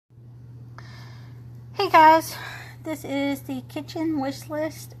Hey guys, this is the kitchen wish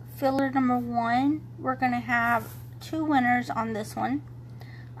list filler number 1. We're going to have 2 winners on this one.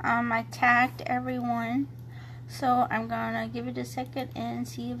 I tagged everyone, so I'm going to give it a second and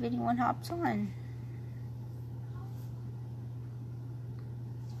see if anyone hops on.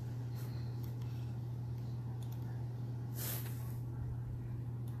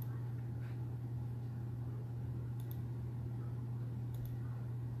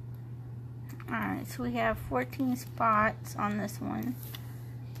 Alright, so we have 14 spots on this one.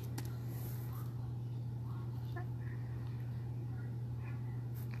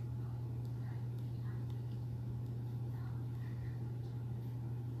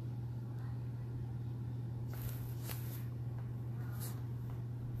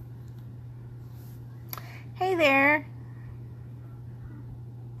 Hey there.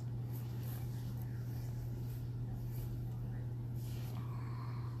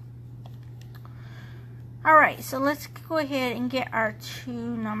 Alright, so let's go ahead and get our 2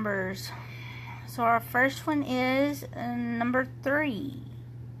 numbers. So our first one is number 3.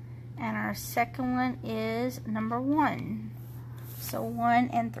 And our second one is number 1. So 1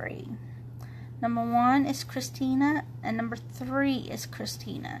 and 3. Number 1 is Christina and number 3 is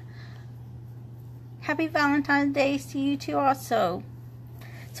Christina. Happy Valentine's Day to you two also.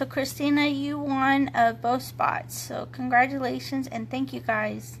 So Christina, you won both spots. So congratulations and thank you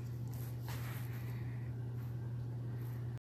guys.